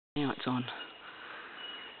Now it's on.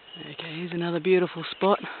 Okay, here's another beautiful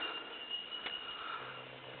spot.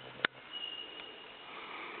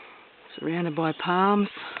 Surrounded by palms.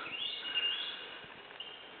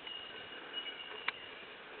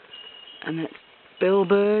 And that's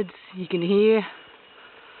bellbirds you can hear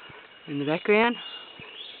in the background.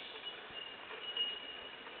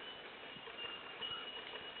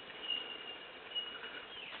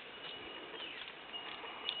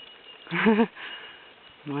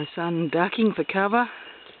 My son ducking for cover.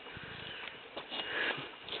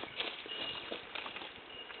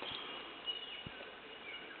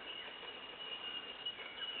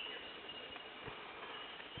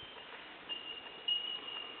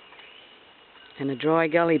 And a dry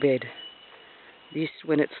gully bed. This,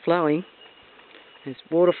 when it's flowing, there's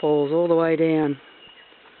waterfalls all the way down.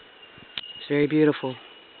 It's very beautiful.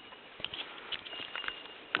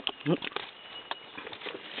 Which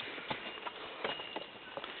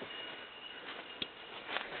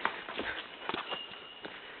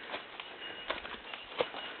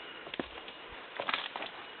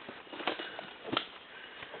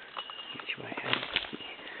way?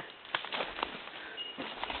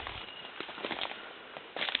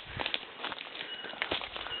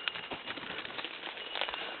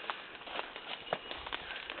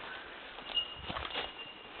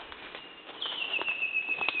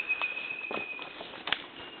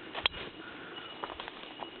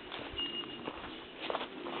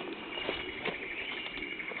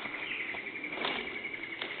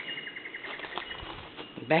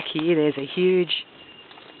 Back here there's a huge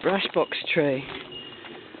brush box tree.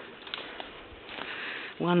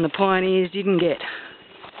 One the pioneers didn't get.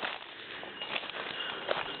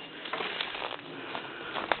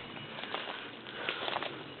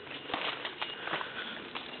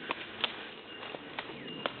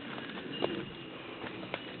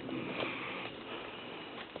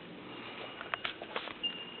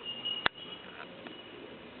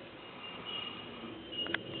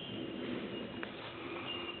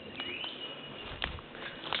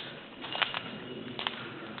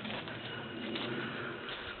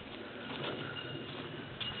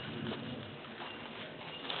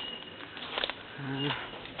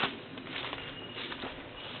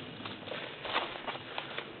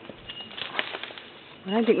 I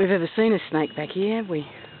don't think we've ever seen a snake back here, have we?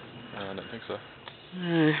 I don't think so.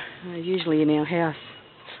 No, they're usually in our house.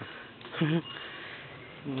 Right,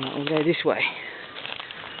 we'll go this way.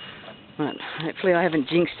 Right, hopefully I haven't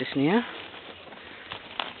jinxed us now.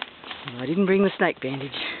 I didn't bring the snake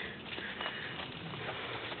bandage.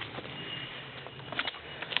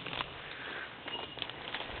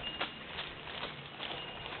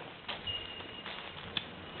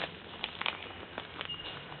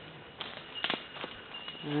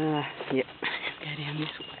 Yep, go down this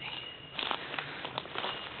way.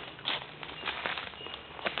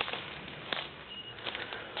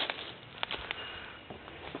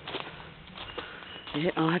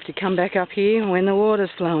 Yeah, I'll have to come back up here when the water's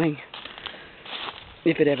flowing.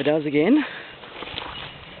 If it ever does again.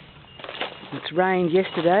 It's rained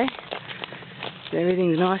yesterday, so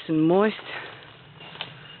everything's nice and moist.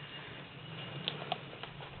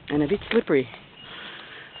 And a bit slippery.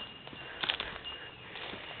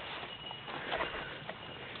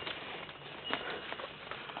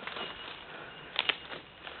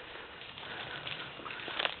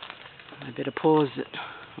 I better pause it.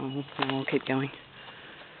 I'll keep going.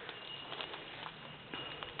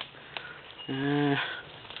 Alright.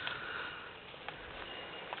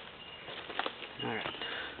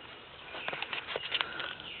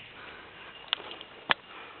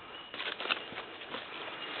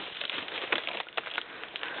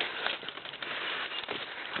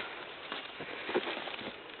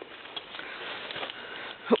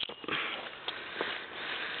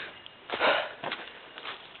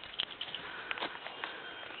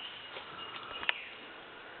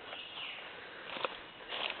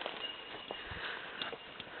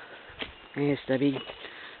 There's the big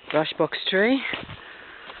brush box tree.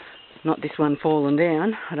 Not this one fallen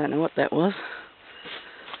down. I don't know what that was.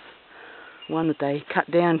 One that they cut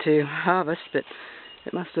down to harvest, but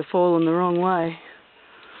it must have fallen the wrong way.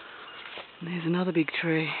 And there's another big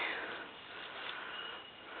tree.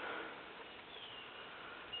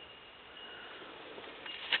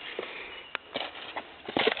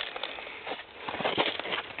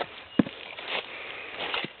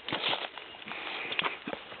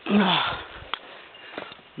 Oh,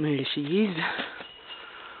 there she is.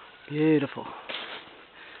 Beautiful.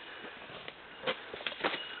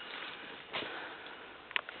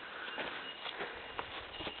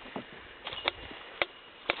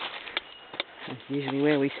 That's usually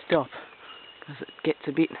where we stop, because it gets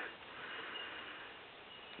a bit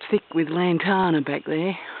thick with lantana back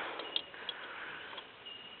there.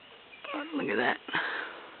 Oh, look at that.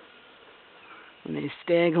 And there's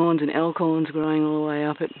staghorns and elkhorns growing all the way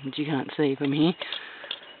up it, which you can't see from here.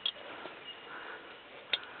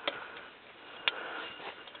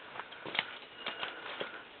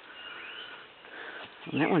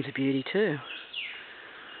 And that one's a beauty too.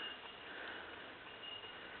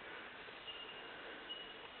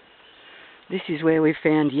 This is where we've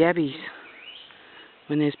found yabbies.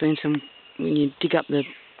 When there's been when you dig up the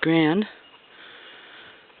ground,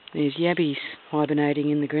 there's yabbies hibernating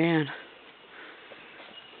in the ground.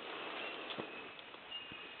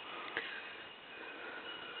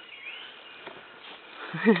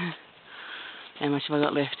 How much have I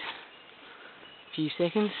got left? A few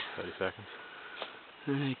seconds? 30 seconds.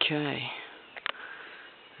 Okay.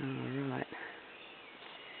 Alright.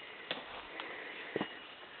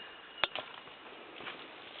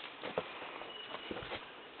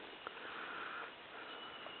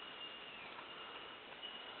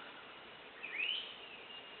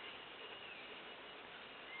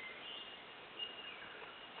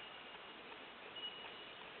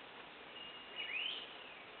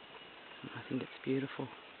 I think it's beautiful.